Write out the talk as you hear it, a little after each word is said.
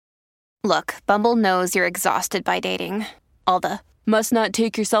Look, Bumble knows you're exhausted by dating. All the must not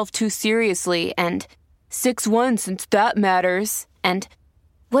take yourself too seriously and 6'1" since that matters. And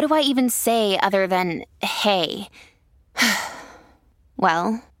what do I even say other than hey?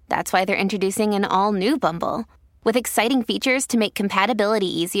 Well, that's why they're introducing an all-new Bumble with exciting features to make compatibility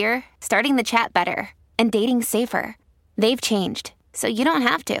easier, starting the chat better, and dating safer. They've changed, so you don't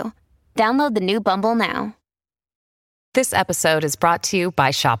have to. Download the new Bumble now. This episode is brought to you by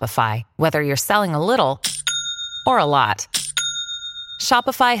Shopify. Whether you're selling a little or a lot,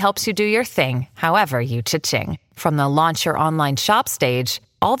 Shopify helps you do your thing, however you cha-ching. From the launch your online shop stage,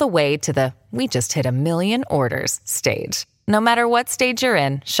 all the way to the we just hit 1 million orders stage. No matter what stage you're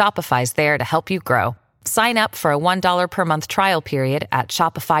in, Shopify's there to help you grow. Sign up for a $1 per month trial period at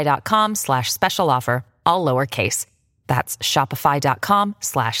shopify.com/special offer, all lowercase. That's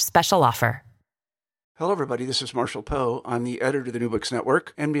shopify.com/special offer. Hello, everybody. This is Marshall Poe. I'm the editor of the New Books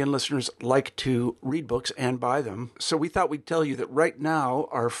Network. NBN listeners like to read books and buy them. So we thought we'd tell you that right now,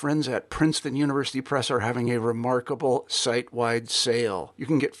 our friends at Princeton University Press are having a remarkable site-wide sale. You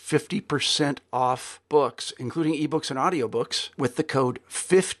can get 50% off books, including ebooks and audiobooks, with the code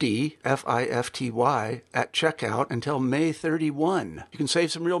 50, F-I-F-T-Y, at checkout until May 31. You can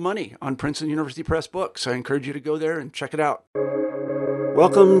save some real money on Princeton University Press books. I encourage you to go there and check it out.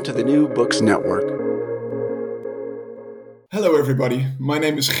 Welcome to the New Books Network. Hello everybody, my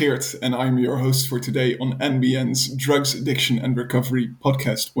name is Geert and I'm your host for today on NBN's Drugs, Addiction and Recovery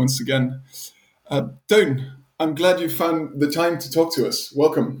podcast once again. Teun, I'm glad you found the time to talk to us.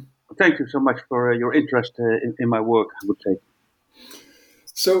 Welcome. Thank you so much for your interest in my work, I would say.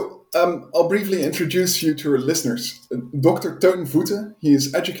 So I'll briefly introduce you to our listeners. Dr. Teun Voete, he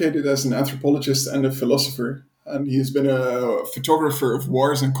is educated as an anthropologist and a philosopher, and he has been a photographer of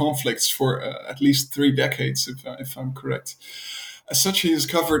wars and conflicts for at least 3 decades, if I'm correct. As such, he has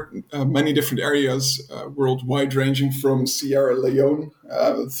covered many different areas worldwide, ranging from Sierra Leone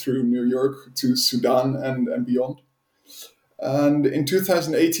through New York to Sudan and beyond. And in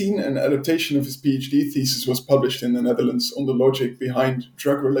 2018, an adaptation of his PhD thesis was published in the Netherlands on the logic behind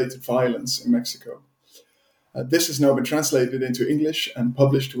drug-related violence in Mexico. This has now been translated into English and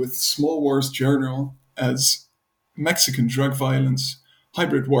published with Small Wars Journal as Mexican Drug Violence,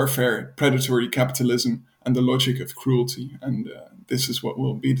 Hybrid Warfare, Predatory Capitalism, and the Logic of Cruelty. And this is what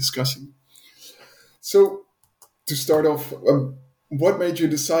we'll be discussing. So, to start off, what made you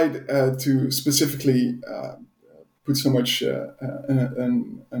decide to specifically put so much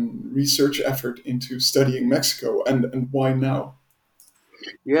research effort into studying Mexico, and why now?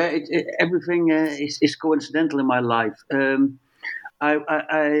 Yeah, everything is coincidental in my life. I,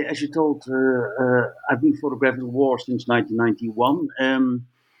 as you told, I've been photographing war since 1991.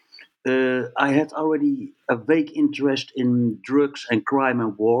 I had already a vague interest in drugs and crime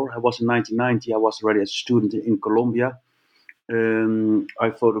and war. I was in 1990. I was already a student in Colombia.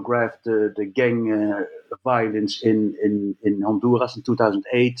 I photographed the gang violence in Honduras in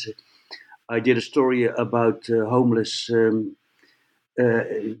 2008. I did a story about homeless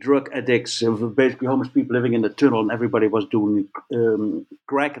drug addicts, basically homeless people living in the tunnel, and everybody was doing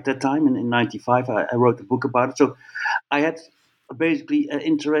crack at that time in 95. I wrote a book about it. So I had basically an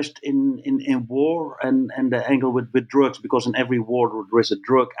interest in war and the angle with drugs, because in every war there is a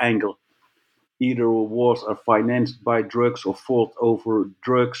drug angle. Either wars are financed by drugs or fought over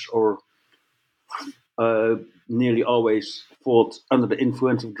drugs, or nearly always fought under the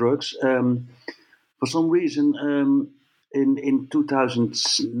influence of drugs. For some reason, in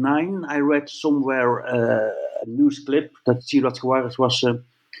 2009, I read somewhere a news clip that Ciudad Juarez was the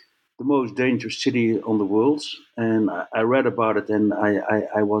most dangerous city on the world. And I read about it, and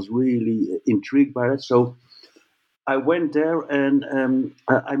I was really intrigued by it. So I went there, and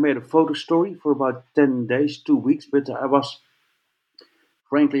I made a photo story for about 10 days, 2 weeks. But I was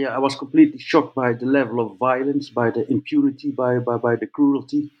completely shocked by the level of violence, by the impunity, by the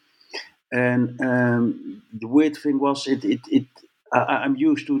cruelty. And the weird thing was, I'm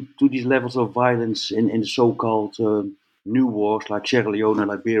used to these levels of violence in the so-called new wars like Sierra Leone,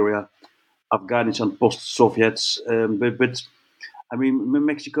 Liberia, Afghanistan, post-Soviets. But I mean,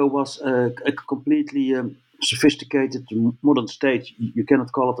 Mexico was a completely sophisticated modern state. You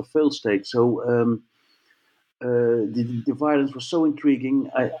cannot call it a failed state. So the violence was so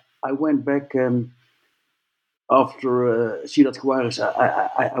intriguing. I went back. After Ciudad Juarez,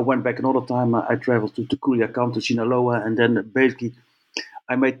 I went back another time. I traveled to Culiacan, to Sinaloa, and then basically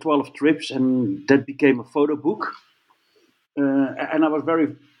I made 12 trips, and that became a photo book. And I was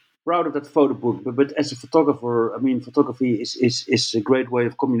very proud of that photo book. But as a photographer, I mean, photography is a great way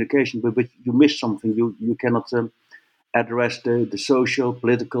of communication, but you miss something. You cannot address the social,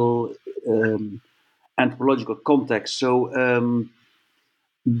 political, anthropological context. So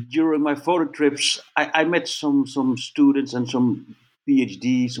during my photo trips, I met some students and some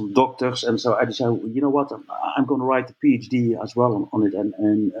PhD, some doctors, and so I decided, you know what, I'm going to write a PhD as well on it,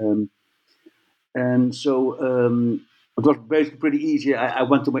 and so it was basically pretty easy. I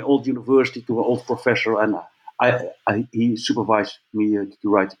went to my old university, to my old professor, and he supervised me to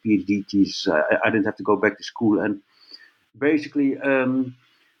write a PhD thesis. I didn't have to go back to school, and basically.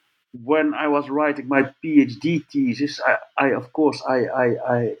 When I was writing my PhD thesis, I of course,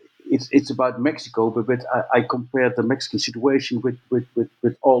 it's about Mexico, but I compared the Mexican situation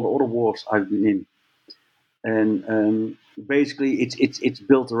with all the other wars I've been in, and basically it's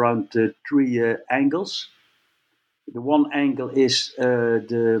built around three angles. The one angle is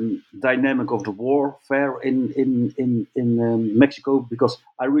the dynamic of the warfare in Mexico, because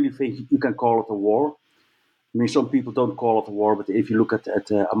I really think you can call it a war. I mean, some people don't call it a war, but if you look at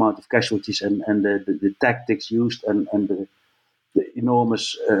the amount of casualties and the tactics used and the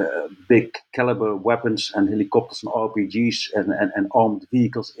enormous big caliber weapons and helicopters and RPGs and armed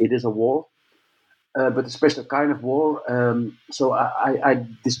vehicles, it is a war, but a special kind of war. So I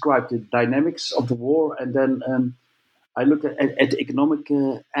described the dynamics of the war, and then I looked at the economic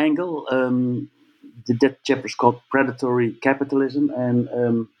angle. That chapter is called Predatory Capitalism, and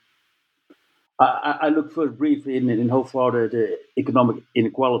I looked first briefly in how far the economic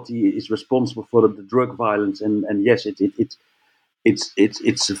inequality is responsible for the drug violence, and yes,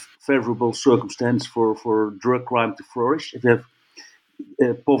 it's a favorable circumstance for drug crime to flourish if you have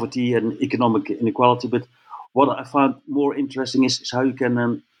poverty and economic inequality. But what I found more interesting is how you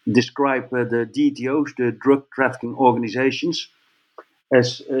can describe the DTOs, the drug trafficking organizations,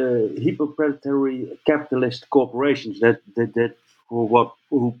 as hyper-predatory capitalist corporations that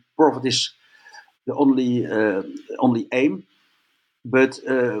who profit is the only aim, but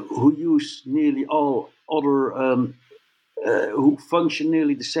who use nearly all other who function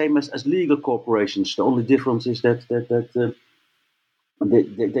nearly the same as legal corporations. The only difference is that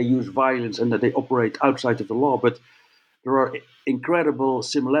they use violence and that they operate outside of the law, but there are incredible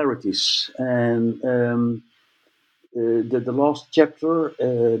similarities. And the last chapter,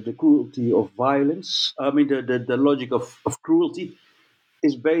 the cruelty of violence. I mean, the logic of cruelty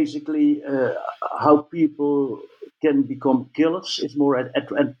is basically how people can become killers. It's more at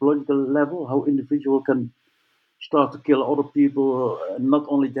anthropological level, how individual can start to kill other people. Not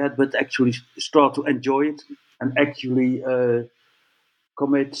only that, but actually start to enjoy it and actually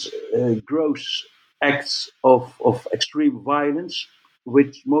commit gross acts of extreme violence,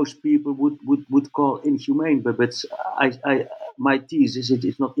 which most people would call inhumane. But my thesis is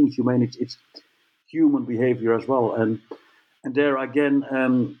it's not inhumane. It's human behavior as well. And there again,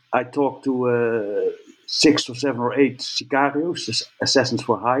 I talked to 6 or 7 or 8 sicarios, assassins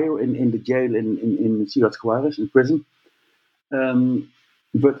for hire, in the jail in Ciudad Juarez, in prison.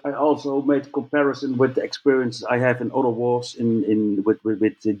 But I also made a comparison with the experience I have in other wars with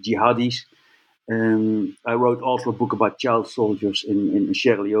jihadis. I wrote also a book about child soldiers in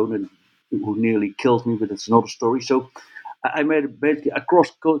Sierra Leone who nearly killed me, but it's another story. So I made basically a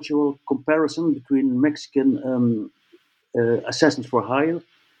cross-cultural comparison between Mexican assassins for hire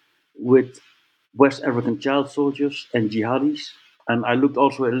with West African child soldiers and jihadis. And I looked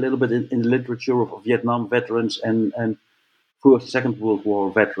also a little bit in the literature of Vietnam veterans and First and Second World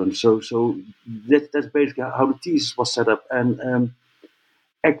War veterans. So that's basically how the thesis was set up. And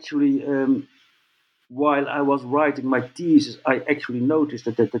actually, while I was writing my thesis, I actually noticed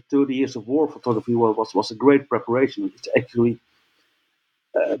that the 30 years of war photography was a great preparation. It's actually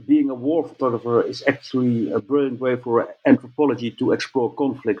being a war photographer is actually a brilliant way for anthropology to explore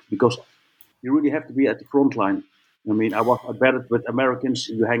conflict, because you really have to be at the front line. I mean, I battled with Americans.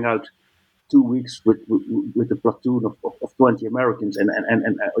 You hang out 2 weeks with a platoon of 20 Americans, and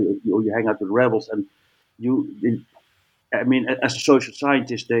you hang out with rebels, and I mean, as a social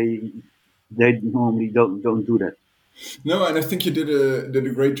scientist, they normally don't do that. No, and I think you did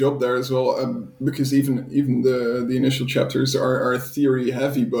a great job there as well, because even the initial chapters are theory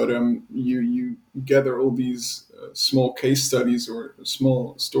heavy, but you gather all these small case studies or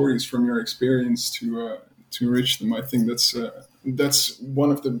small stories from your experience to enrich them. I think that's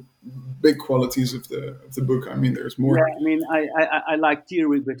one of the big qualities of the book. I mean, there's more. Yeah, I mean, I like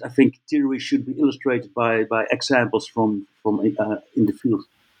theory, but I think theory should be illustrated by examples from in the field.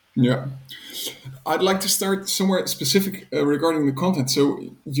 Yeah. I'd like to start somewhere specific regarding the content. So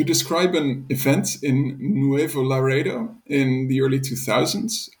you describe an event in Nuevo Laredo in the early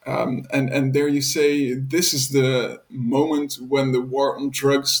 2000s. And there you say, this is the moment when the war on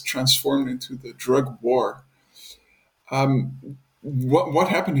drugs transformed into the drug war. what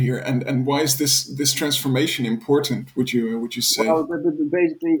happened here, and why is this transformation important? Would you say? Well,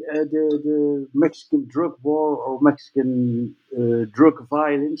 basically, the Mexican drug war or Mexican drug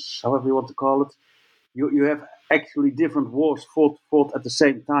violence, however you want to call it, you have actually different wars fought at the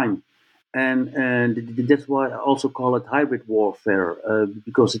same time, and that's why I also call it hybrid warfare,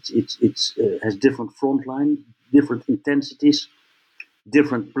 because it's has different front line, different intensities,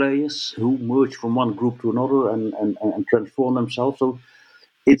 different players who merge from one group to another and transform themselves. So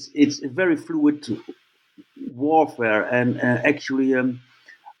it's a very fluid warfare, and actually.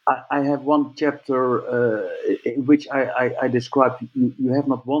 I have one chapter in which I describe you have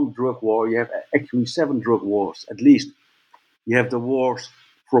not one drug war, you have actually 7 drug wars at least. You have the wars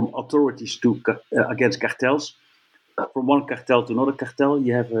from authorities to against cartels, from one cartel to another cartel.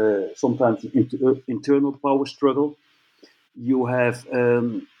 You have sometimes internal power struggle. You have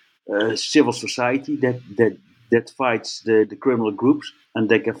civil society that fights the criminal groups, and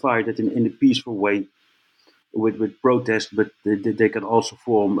they can fight it in a peaceful way with protest, but they can also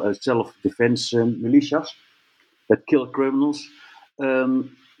form self-defense militias that kill criminals.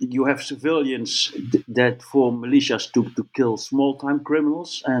 You have civilians that form militias to kill small-time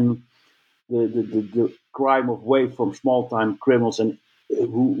criminals, and the crime of way from small-time criminals and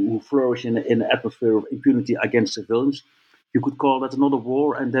who flourish in an atmosphere of impunity against civilians. You could call that another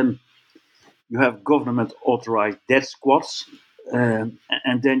war, and then you have government-authorized death squads, and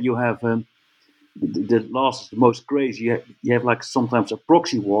then you have the last is the most crazy. You have like sometimes a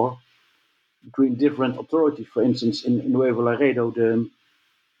proxy war between different authorities. For instance, in Nuevo Laredo, the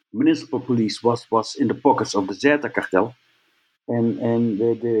municipal police was in the pockets of the Zeta cartel, and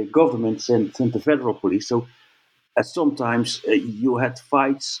the government sent the federal police. So sometimes you had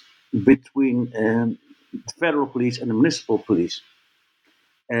fights between the federal police and the municipal police.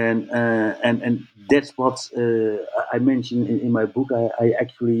 And that's what I mentioned in my book. I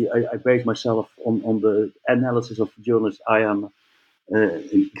actually based myself on the analysis of journalist Ian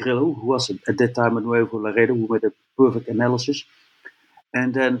Grillo, who was at that time at Nuevo Laredo, who made a perfect analysis.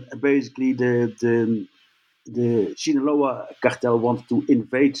 And then basically the Sinaloa cartel wanted to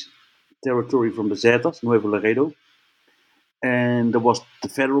invade territory from the Zetas, Nuevo Laredo. And there was the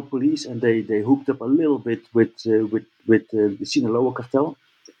federal police, and they hooked up a little bit with the Sinaloa cartel.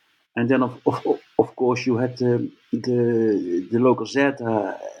 And then, of course, you had the local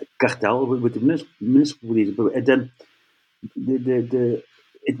Zeta cartel with the municipal police. And then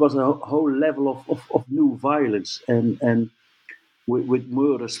it was a whole level of new violence, and with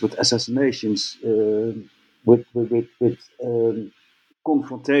murders, with assassinations, with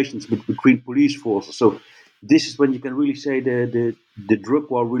confrontations between police forces. So this is when you can really say the drug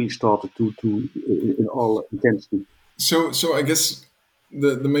war really started to in all intensity. So I guess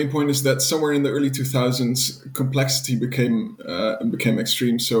the main point is that somewhere in the early 2000s, complexity became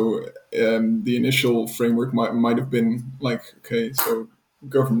extreme. So the initial framework might have been like, okay, so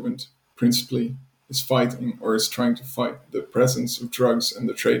government principally is fighting or is trying to fight the presence of drugs and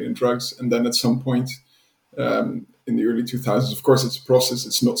the trade in drugs, and then at some point in the early 2000s, of course, it's a process.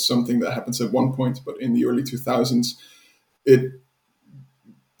 It's not something that happens at one point, but in the early 2000s, it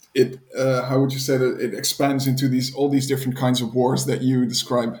how would you say that it expands into all these different kinds of wars that you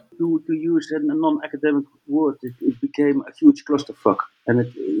describe? To use a non-academic word, it became a huge clusterfuck,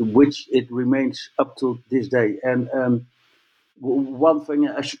 and which it remains up to this day. And one thing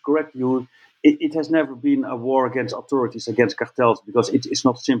I should correct you: it has never been a war against authorities, against cartels, because it's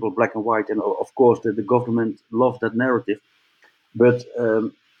not simple black and white. And of course, the government loves that narrative, but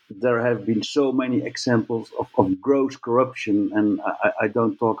there have been so many examples of gross corruption, and I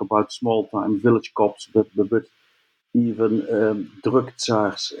don't talk about small-time village cops, but even drug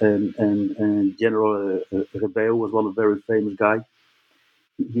tsars and General Rebeu was one very famous guy.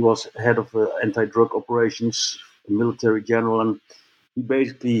 He was head of anti-drug operations, a military general, and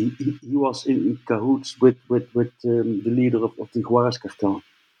he was in cahoots with the leader of the Juarez cartel.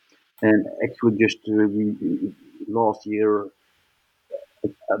 And actually, just last year,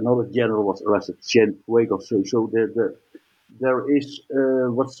 another general was arrested, Cienfuegos. So there is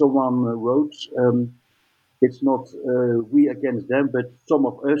what someone wrote. It's not we against them, but some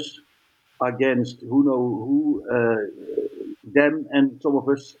of us against who know who, them, and some of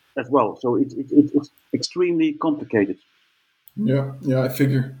us as well. So it's extremely complicated. Yeah, I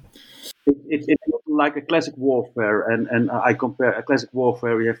figure. It's like a classic warfare, and I compare a classic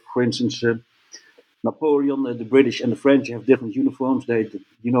warfare. We have, for instance, Napoleon, the British and the French have different uniforms.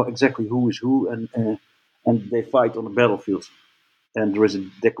 You know exactly who is who, and they fight on the battlefield. And there is a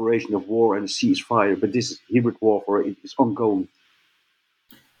declaration of war and a ceasefire. But this is hybrid warfare; it is ongoing.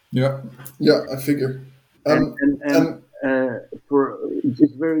 Yeah, I figure. And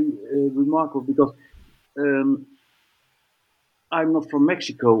it's very remarkable because um, I'm not from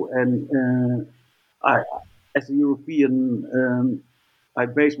Mexico, and I, as a European, I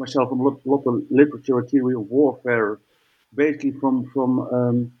base myself on lot of literature and theory of warfare, basically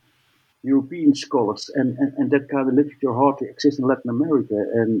from European scholars, and that kind of literature hardly exists in Latin America.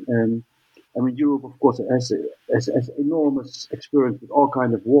 And I mean, Europe, of course, has enormous experience with all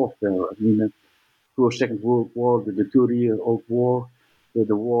kind of warfare. I mean, First, Second World War, the 30-year-old war,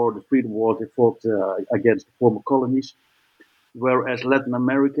 the Freedom War, they fought against the former colonies. Whereas Latin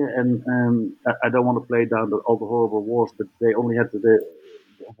America, and I don't want to play down all the horrible wars, but they only had the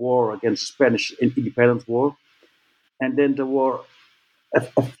war against the Spanish independence war, and then there were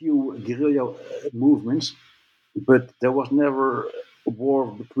a few guerrilla movements, but there was never a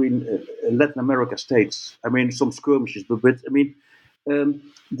war between Latin America states. I mean, some skirmishes, but I mean,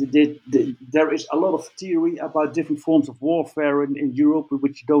 there is a lot of theory about different forms of warfare in Europe,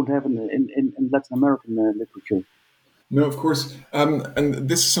 which you don't have in Latin American literature. No, of course. And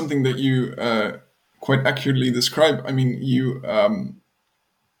this is something that you quite accurately describe. I mean, you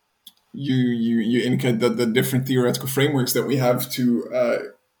indicate that the different theoretical frameworks that we have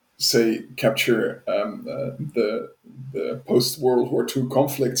to say capture the post World War II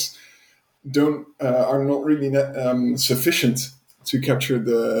conflicts don't are not really sufficient to capture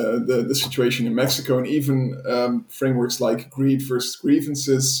the situation in Mexico, and even frameworks like greed versus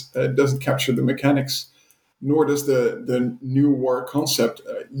grievances doesn't capture the mechanics, nor does the new war concept.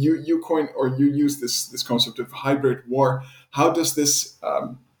 You coin or you use this concept of hybrid war. How does this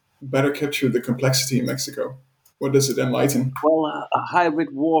better capture the complexity in Mexico? What does it enlighten? Well, a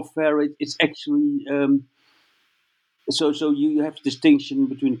hybrid warfare it's actually so you have distinction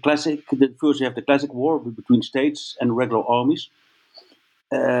between classic. First, you have the classic war between states and regular armies.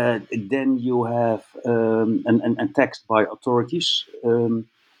 Then you have and taxed by authorities,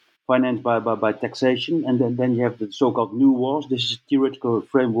 financed by taxation, and then you have the so-called new wars. This is a theoretical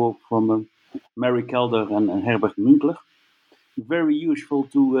framework from Mary Kelder and Herbert Münkler. Very useful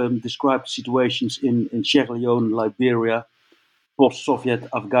to describe situations in Sierra Leone, Liberia, post-Soviet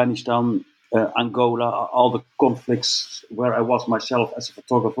Afghanistan, Angola, all the conflicts where I was myself as a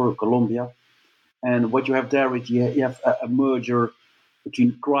photographer in Colombia. And what you have there is you have a merger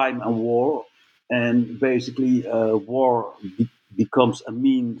between crime and war, and basically war becomes a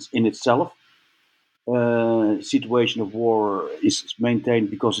means in itself. Situation of war is maintained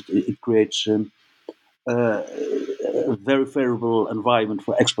because it creates a very favorable environment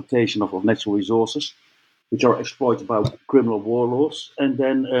for exploitation of natural resources, which are exploited by criminal warlords. And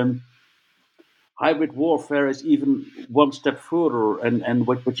then hybrid warfare is even one step further. And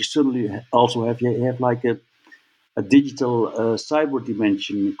what you suddenly also have, you have like a digital cyber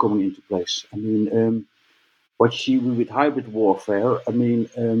dimension coming into place. I mean, what you see with hybrid warfare, I mean,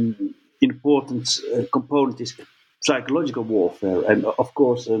 important component is psychological warfare. And of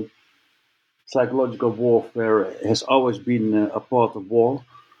course, psychological warfare has always been a part of war.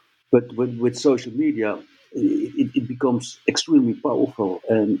 But with social media, it becomes extremely powerful.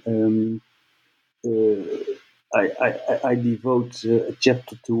 And I devote a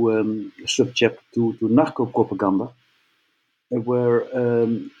chapter to a subchapter to narco propaganda, where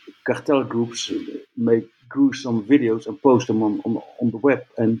cartel groups make gruesome videos and post them on the web.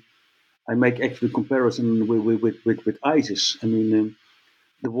 And I make actually comparison with ISIS. I mean,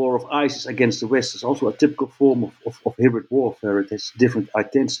 the war of ISIS against the West is also a typical form of hybrid warfare. It has different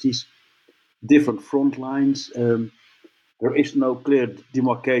identities, different front lines. There is no clear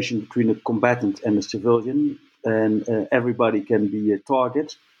demarcation between a combatant and a civilian, and everybody can be a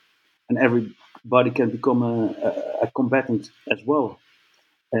target, and everybody can become a combatant as well.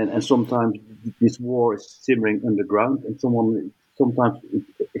 And sometimes this war is simmering underground, and sometimes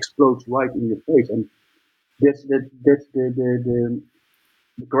it explodes right in your face, and that's the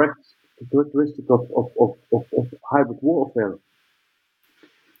correct characteristic of hybrid warfare.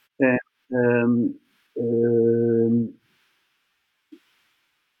 And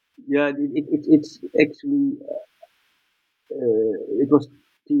yeah, it's actually it was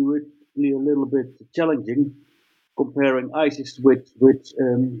theoretically a little bit challenging comparing ISIS with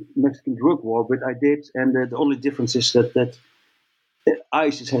Mexican drug war, but I did, and the only difference is that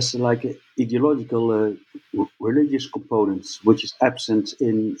ISIS has like ideological religious components, which is absent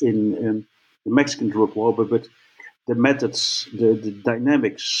in the Mexican drug war, but the methods, the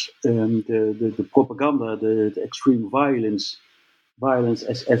dynamics, the propaganda, the extreme violence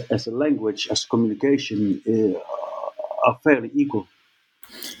as a language, as communication, are fairly equal.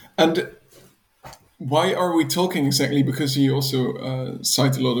 And why are we talking exactly? Because you also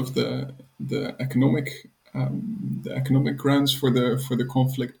cite a lot of the economic the economic grounds for the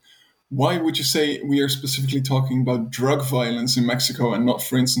conflict. Why would you say we are specifically talking about drug violence in Mexico and not,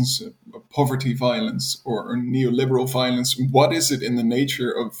 for instance, poverty violence or neoliberal violence? What is it in the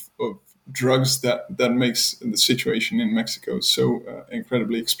nature of drugs that makes the situation in Mexico so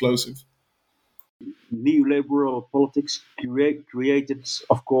incredibly explosive? Neoliberal politics created,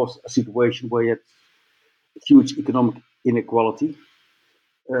 of course, a situation where you had huge economic inequality,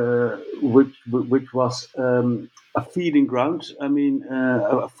 which was a feeding ground. I mean,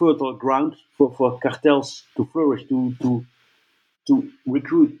 a fertile ground for cartels to flourish, to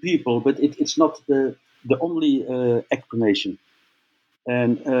recruit people. But it's not the only explanation.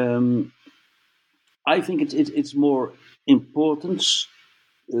 And I think it's more important.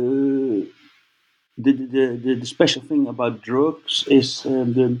 Uh, the special thing about drugs is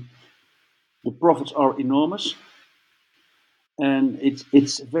the profits are enormous, and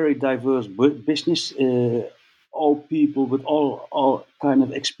it's a very diverse business. All people with all kind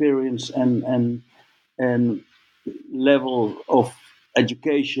of experience and level of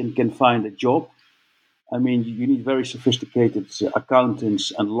education can find a job. I mean, you need very sophisticated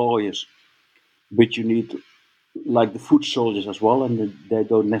accountants and lawyers, but you need like the foot soldiers as well, and they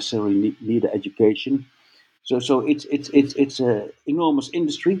don't necessarily need education. So it's a enormous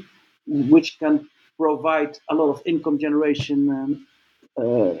industry which can provide a lot of income generation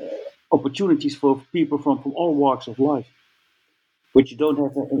uh, opportunities for people from all walks of life, which you don't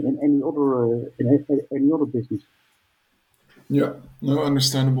have in any other business. Yeah, no,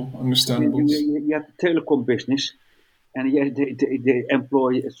 understandable, I mean, understandable. you have the telecom business, and yeah, they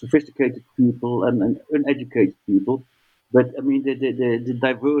employ sophisticated people and uneducated people. But I mean, the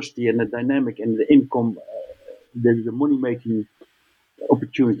diversity and the dynamic and the income, the money making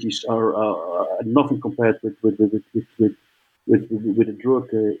opportunities are nothing compared with the drug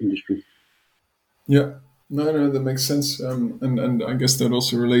industry. Yeah, no, that makes sense, and I guess that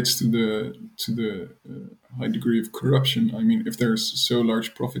also relates to the high degree of corruption. I mean, if there's so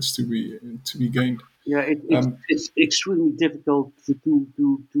large profits to be gained. Yeah, Um, it's extremely difficult to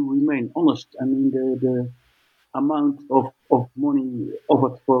remain honest. I mean, the amount of money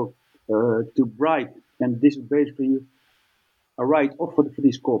offered for to bribe, and this is basically a right offered for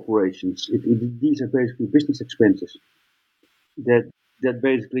these corporations. These are basically business expenses that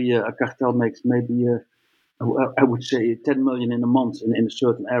basically a cartel makes maybe I would say 10 million in a month in a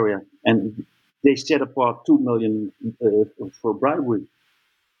certain area, and they set apart 2 million for bribery.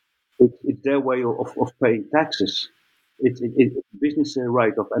 It's their way of paying taxes. It's a business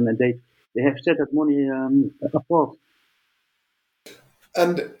write-off, and then they have set that money apart.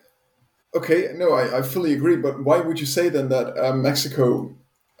 and okay, no, I fully agree. But why would you say then that Mexico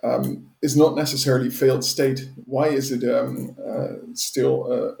is not necessarily a failed state? Why is it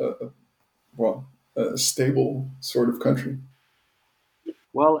still well a stable sort of country?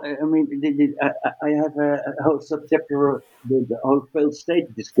 Well, I mean, I have a whole subchapter, the whole failed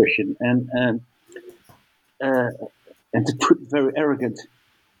state discussion, uh, and to put it very arrogant,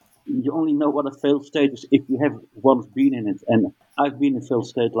 you only know what a failed state is if you have once been in it. And I've been in failed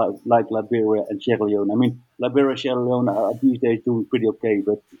state like Liberia and Sierra Leone. I mean, Liberia, Sierra Leone are these days doing pretty okay,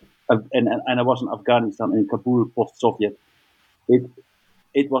 but and I was in Afghanistan in Kabul, post-Soviet. It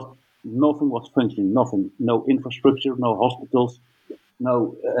it was nothing was functioning, nothing, no infrastructure, no hospitals,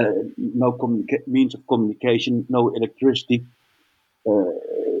 no means of communication, no electricity. Uh,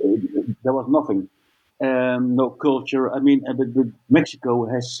 there was nothing. No culture. I mean, but Mexico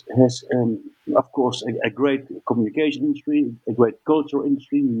has of course a great communication industry, a great cultural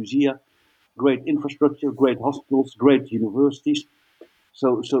industry, museum, great infrastructure, great hospitals, great universities.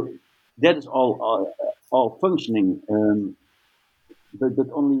 So that is all functioning. But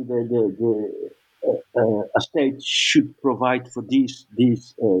only a state should provide for these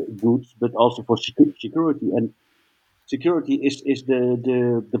goods, but also for security. And security is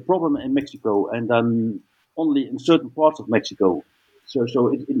the problem in Mexico, and only in certain parts of Mexico.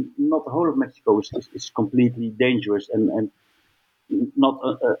 Not the whole of Mexico is completely dangerous and not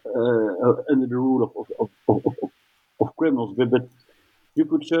under the rule of criminals. But you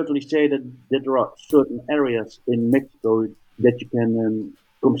could certainly say that there are certain areas in Mexico that you can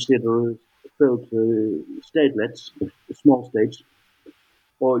consider failed statelets, small states,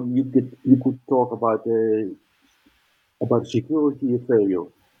 or you could talk about security failure.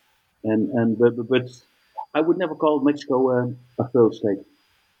 But I would never call Mexico a failed state.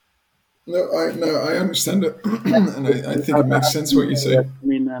 No, I understand it, and I think it makes sense what you say. I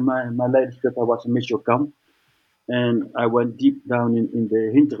mean, my latest trip, I was in Michoacan, and I went deep down in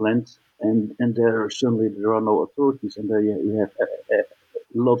the hinterland, and there suddenly there are no authorities, and there you have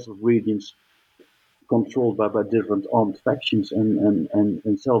lots of regions controlled by different armed factions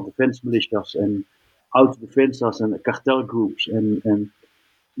and self-defense militias and autodefensas and cartel groups and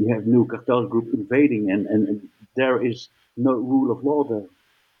you have new cartel group invading and there is no rule of law there.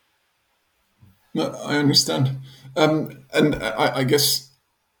 No, I understand. And I guess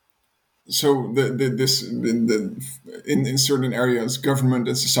so. In certain areas, government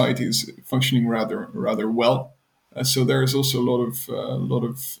and society is functioning rather well. So there is also a lot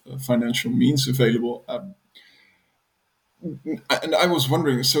of financial means available. And I was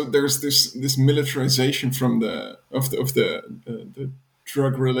wondering, so there's this militarization from the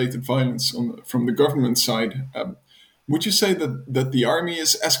drug related violence from the government side. Would you say that the army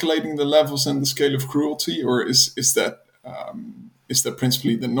is escalating the levels and the scale of cruelty, or is that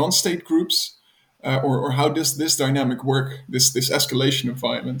principally the non-state groups, or how does this dynamic work? This escalation of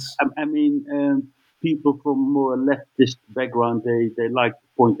violence. I mean, people from more leftist background they like to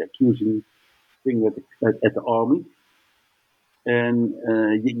point the accusing finger at the army. And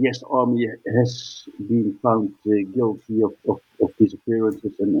yes, the army has been found guilty of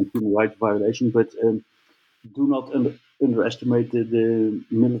disappearances and human rights violation, but do not underestimate the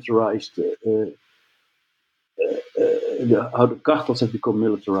militarized, how the cartels have become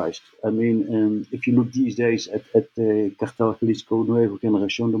militarized. I mean, if you look these days at the Cartel Jalisco Nueva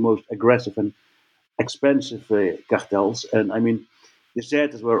Generación, the most aggressive and expensive cartels, and I mean, the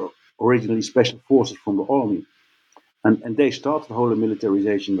Zetas were originally special forces from the army. And they started the whole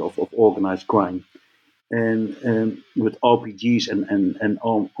militarization of organized crime. And with RPGs and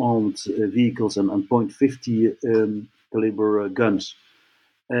armed vehicles and .50 caliber guns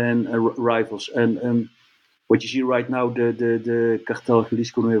and rifles. And what you see right now, the Cartel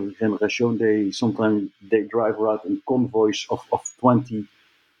Jalisco Nueva Generación, they drive around in convoys of 20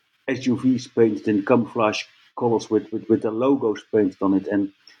 SUVs painted in camouflage colors with the logos painted on it.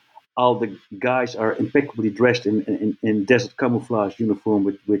 And all the guys are impeccably dressed in desert camouflage uniform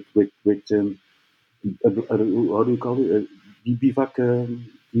with how do you call it? Bivak.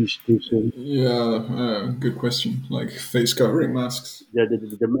 Good question. Like face covering masks. Yeah,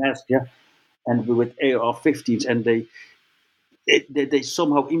 the mask, yeah, and with AR-15s, and they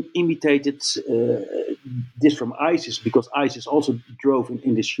somehow imitated this from ISIS because ISIS also drove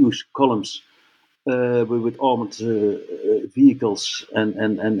in these huge columns. With armored vehicles and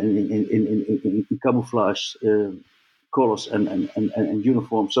in camouflage colors and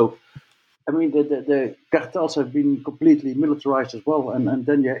uniforms. So, I mean, the cartels have been completely militarized as well, and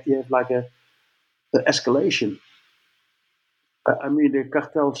then you have like a escalation. I mean, the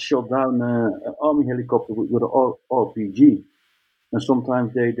cartels shot down an army helicopter with an RPG, and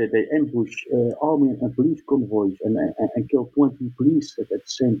sometimes they ambush army and police convoys and kill 20 police at the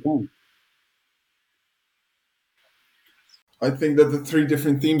same time. I think that the three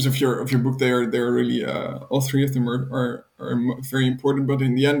different themes of your book they're really all three of them are very important. But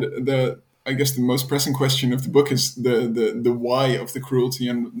in the end, I guess the most pressing question of the book is the why of the cruelty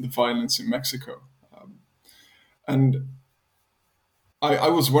and the violence in Mexico. And I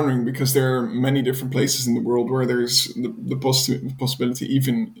was wondering because there are many different places in the world where there's the possibility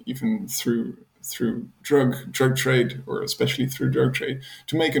even through drug trade, or especially through drug trade,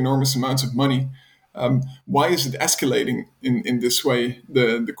 to make enormous amounts of money. Why is it escalating in this way,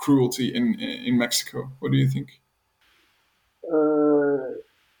 the cruelty in Mexico? What do you think?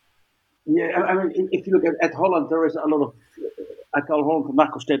 Yeah, I mean, if you look at Holland, there is a lot of, I call Holland the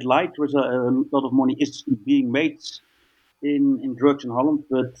narco state light. There is a lot of money is being made in drugs in Holland,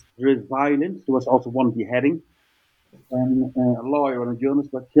 but there is violence. There was also one beheading, and a lawyer and a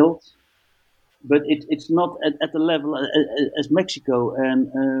journalist got killed. But it's not at the level as Mexico,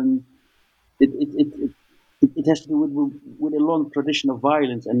 and it has to do with a long tradition of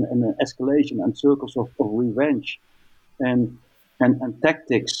violence and escalation and circles of revenge and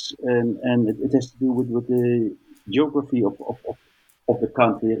tactics, and it has to do with the geography of the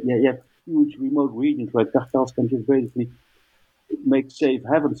country. Yeah, you have huge remote regions where cartels can just basically make safe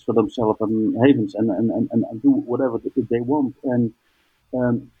havens for themselves and havens and do whatever they want. And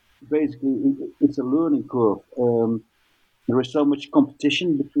basically, it's a learning curve. There is so much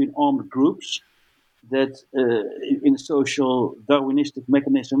competition between armed groups that in a social Darwinistic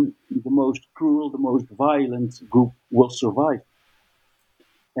mechanism, the most cruel, the most violent group will survive.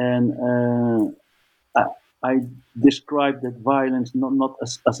 And I describe that violence not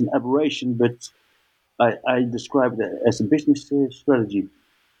as an aberration, but I describe it as a business strategy.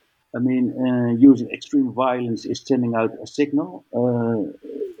 I mean, using extreme violence is sending out a signal.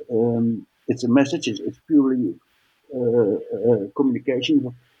 It's a message. It's purely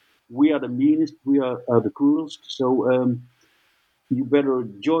communication. We are the meanest. We are the cruelest. So you better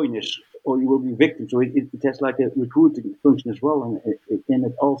join us, or you will be victim. So it has like a recruiting function as well, and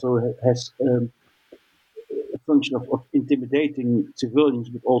it also has a function of intimidating civilians,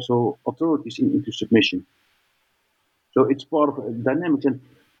 but also authorities into submission. So it's part of a dynamics. And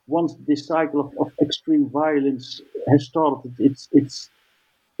once this cycle of extreme violence has started,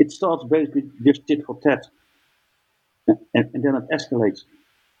 it starts basically just tit for tat, and then it escalates.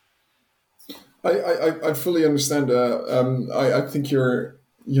 I fully understand. I think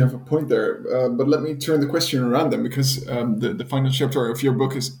you have a point there. But let me turn the question around then, because the final chapter of your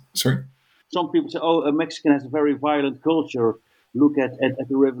book is sorry. Some people say, "Oh, a Mexican has a very violent culture. Look at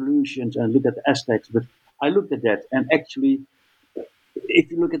the revolutions and look at the Aztecs." But I looked at that, and actually, if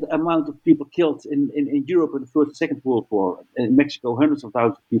you look at the amount of people killed in Europe in the First and Second World War, in Mexico, hundreds of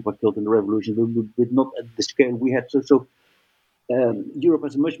thousands of people are killed in the revolution, but not at the scale we had. So Europe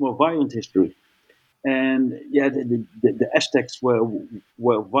has a much more violent history. And yeah, the Aztecs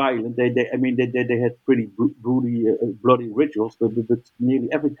were violent. They had pretty bloody rituals, but nearly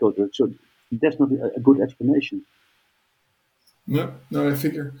every culture. So that's not a good explanation. No, I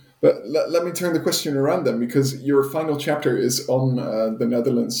figure. But let me turn the question around then, because your final chapter is on the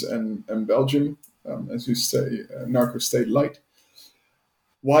Netherlands and Belgium, as you say, narco state light.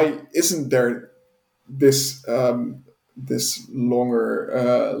 Why isn't there this this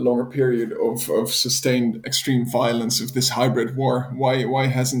longer period of sustained extreme violence, of this hybrid war? Why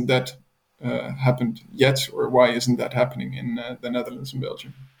hasn't that happened yet, or why isn't that happening in the Netherlands and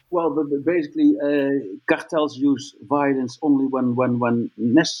Belgium? Well, but basically, cartels use violence only when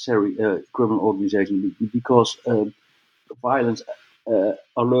necessary. Criminal organization, because violence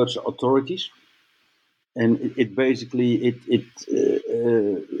alerts authorities, and it basically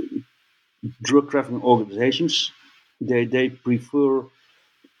drug trafficking organizations, they prefer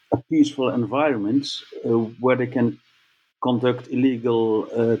a peaceful environment where they can conduct illegal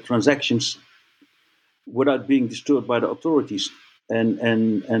transactions without being disturbed by the authorities,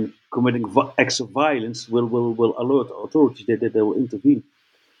 and committing acts of violence will alert authorities that they will intervene.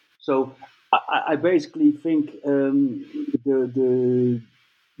 So I basically think the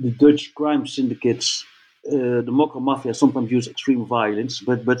Dutch crime syndicates, the Mokro Mafia, sometimes use extreme violence,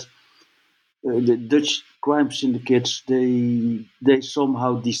 but the Dutch crime syndicates, they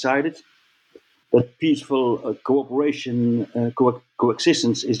somehow decided that peaceful cooperation,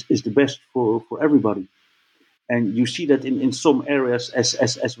 coexistence is the best for everybody. And you see that in some areas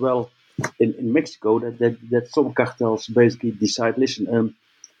as well in Mexico, that some cartels basically decide, listen,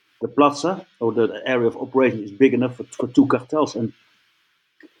 the plaza or the area of operation is big enough for two cartels, and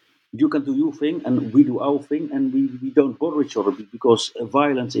you can do your thing and we do our thing, and we don't bother each other, because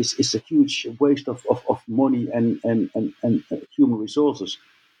violence is a huge waste of money and human resources.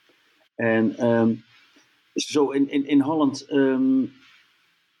 And so in Holland,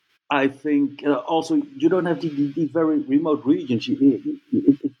 I think also you don't have the very remote regions.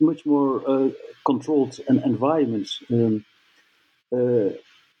 It's much more controlled environments, and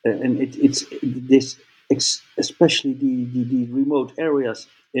it's this especially the remote areas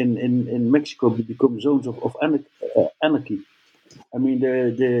in Mexico become zones of anarchy. I mean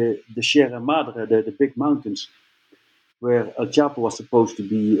the Sierra Madre, the big mountains where El Chapo was supposed to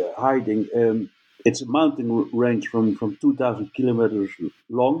be hiding. It's a mountain range from 2,000 kilometers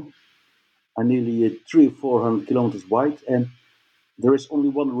long and nearly 300 or 400 kilometers wide, and there is only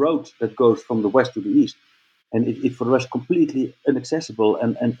one road that goes from the west to the east, and it for the rest completely inaccessible.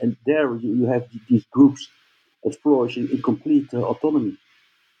 And there you have these groups explorers in complete autonomy.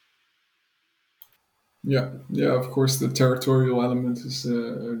 Yeah. Of course, the territorial element is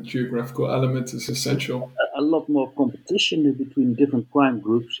geographical element is essential. A lot more competition between different crime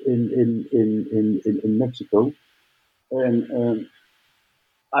groups in Mexico, and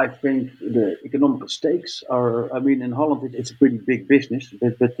I think the economical stakes are. I mean, in Holland it's a pretty big business,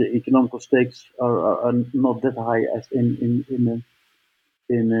 but the economical stakes are not that high as in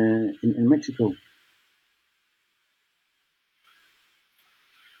Mexico.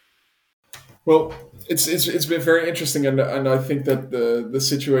 Well, it's been very interesting, and I think that the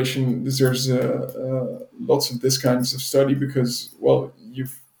situation deserves lots of this kinds of study, because, well,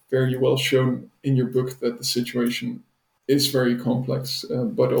 you've very well shown in your book that the situation is very complex,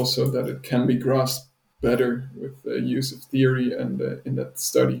 but also that it can be grasped better with the use of theory and in that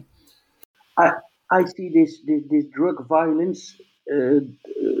study. I I see this drug violence of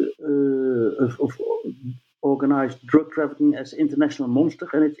organized drug trafficking as international monster,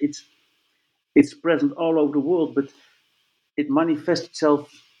 and it's present all over the world, but it manifests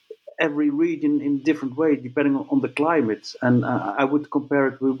itself every region in different way depending on the climate. And I would compare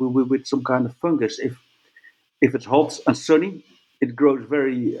it with some kind of fungus. If it's hot and sunny, it grows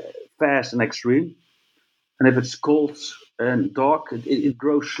very fast and extreme. And if it's cold and dark, it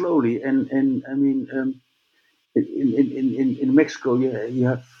grows slowly. And I mean, in Mexico, you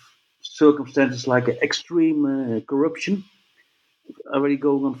have circumstances like extreme corruption already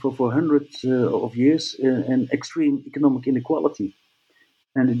going on for hundreds of years, and extreme economic inequality.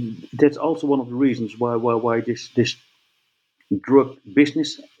 And that's also one of the reasons why this drug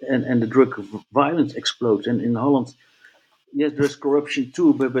business and the drug violence explodes. And in Holland, yes, there's corruption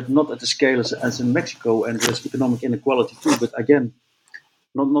too, but not at the scale as in Mexico, and there's economic inequality too. But again,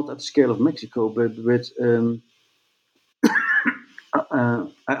 not at the scale of Mexico, but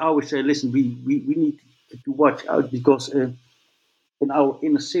I always say, listen, we need to watch out, because in our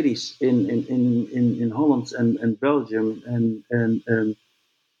inner cities in Holland and Belgium and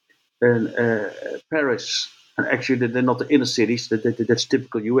Paris, and actually they're not the inner cities. That's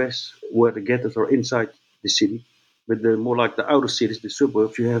typical US, where the ghettos are inside the city, but they're more like the outer cities, the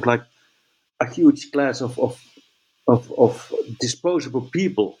suburbs. You have like a huge class of disposable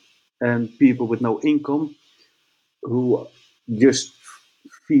people, and people with no income, who just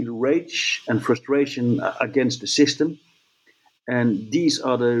feel rage and frustration against the system. And these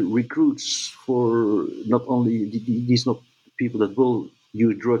are the recruits for not only these not people that will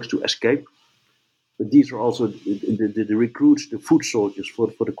use drugs to escape, but these are also the recruits, the foot soldiers for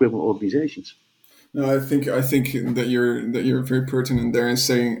the criminal organizations. No, I think that you're very pertinent there in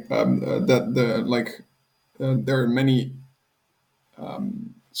saying that there are many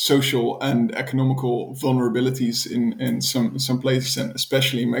social and economical vulnerabilities in some places, and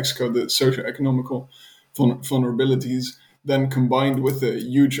especially in Mexico, the socio-economical vulnerabilities, then combined with the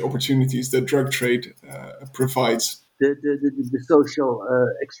huge opportunities that drug trade provides. The social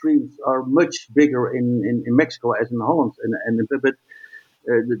extremes are much bigger in Mexico as in Holland, but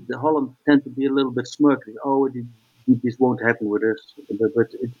the Holland tend to be a little bit smirky. Oh, this won't happen with us,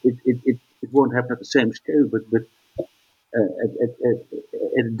 but it won't happen at the same scale, but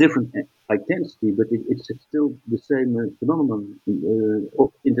at a different intensity. But it's still the same phenomenon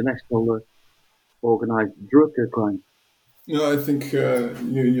of international organized drug crime. I think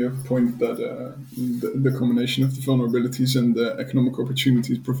you have a point that the combination of the vulnerabilities and the economic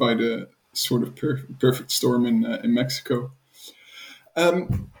opportunities provide a sort of perfect storm in Mexico.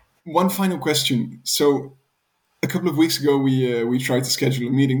 One final question. So, a couple of weeks ago, we tried to schedule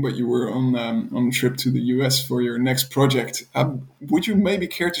a meeting, but you were on a trip to the US for your next project. Would you maybe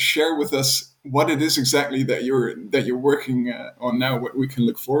care to share with us what it is exactly that you're working on now? What we can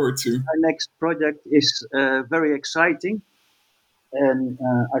look forward to? Our next project is very exciting, and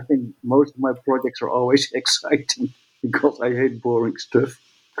I think most of my projects are always exciting because I hate boring stuff.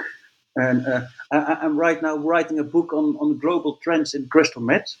 And I'm right now writing a book on global trends in crystal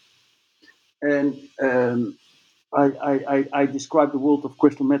meth, and I describe the world of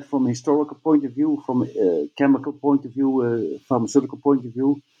crystal meth from a historical point of view, from a chemical point of view, pharmaceutical point of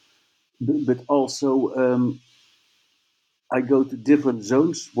view, but also I go to different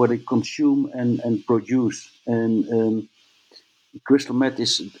zones where they consume and produce. And crystal meth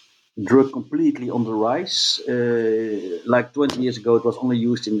is drug completely on the rise. Like 20 years ago, it was only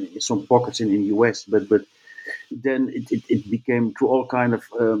used in some pockets in the US, but then it became through all kind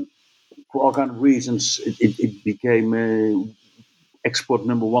of reasons, it became export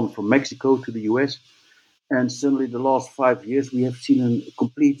number one from Mexico to the US. And suddenly, the last 5 years, we have seen a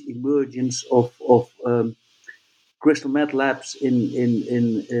complete emergence of crystal meth labs in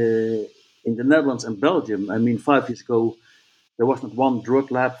the Netherlands and Belgium. I mean, 5 years ago, there was not one drug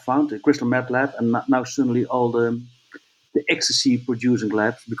lab found, a crystal meth lab, and now suddenly all the ecstasy producing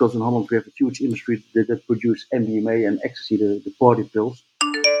labs, because in Holland we have a huge industry that produce MDMA and ecstasy, the party pills.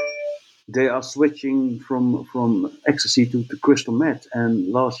 They are switching from ecstasy to crystal meth,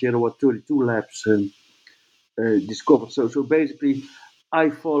 and last year there were 32 labs discovered. So basically, I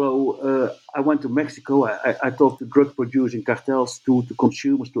follow. I went to Mexico. I talked to drug producing cartels, to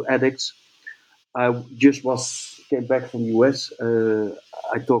consumers, to addicts. I just came back from the US.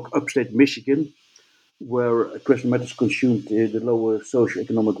 I talked upstate Michigan, where crystal meth is consumed in the lower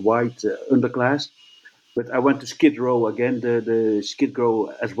socioeconomic white underclass. But I went to Skid Row again, the Skid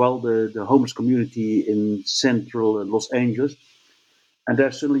Row as well, the homeless community in central Los Angeles. And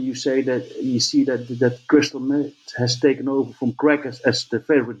there suddenly you see that crystal meth has taken over from crack as the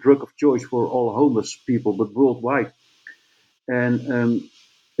favorite drug of choice for all homeless people, but worldwide. And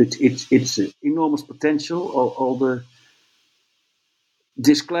it's enormous potential.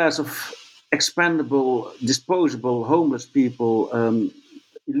 This class of expendable, disposable homeless people,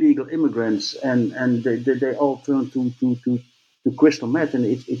 illegal immigrants, and they all turn to crystal meth, and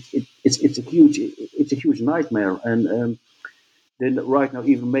it's a huge nightmare. And They right now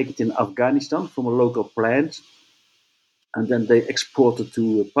even make it in Afghanistan from a local plant, and then they export it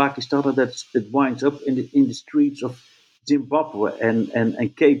to Pakistan, and it winds up in the streets of Zimbabwe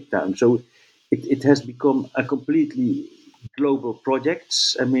and Cape Town. So it has become a completely global project.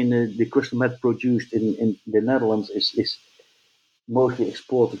 I mean, the crystal meth produced in the Netherlands is mostly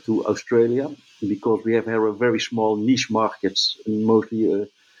exported to Australia because we have here a very small niche markets, and mostly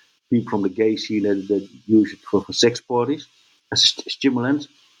people from the gay scene that use it for sex parties as a stimulant.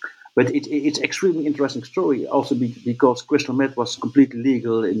 But it's extremely interesting story also because crystal meth was completely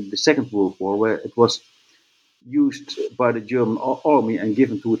legal in the Second World War, where it was used by the German army and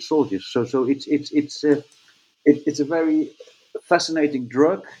given to its soldiers. So it's a very fascinating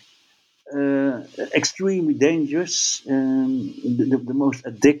drug, extremely dangerous, the most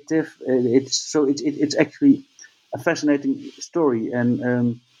addictive. It's actually a fascinating story,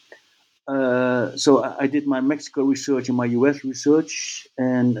 and so I did my Mexico research and my US research,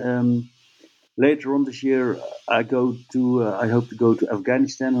 and later on this year I hope to go to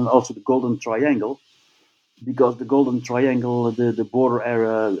Afghanistan and also the Golden Triangle, because the Golden Triangle, the border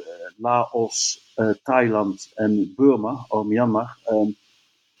area, Laos, Thailand, and Burma or Myanmar,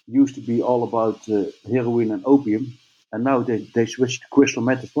 used to be all about heroin and opium, and now they switched to crystal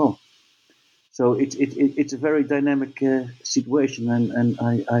meth as well. So it's a very dynamic situation, and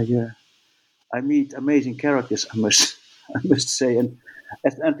I meet amazing characters. I must I must say, and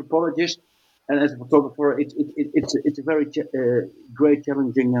as an anthropologist and as a photographer, it's a very great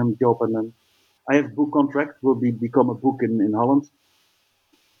challenging job, and I have a book contract. Will become a book in Holland,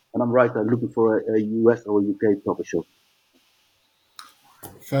 and I'm right. I'm looking for a US or a UK publisher.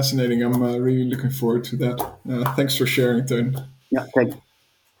 Fascinating. I'm really looking forward to that. Thanks for sharing, Teun. Yeah, thanks.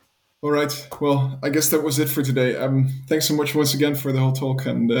 All right. Well, I guess that was it for today. Thanks so much once again for the whole talk,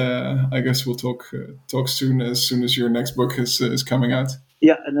 and I guess we'll talk soon as your next book is coming out.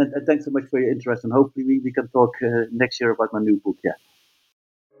 Yeah, and thanks so much for your interest, and hopefully we can talk next year about my new book. Yeah.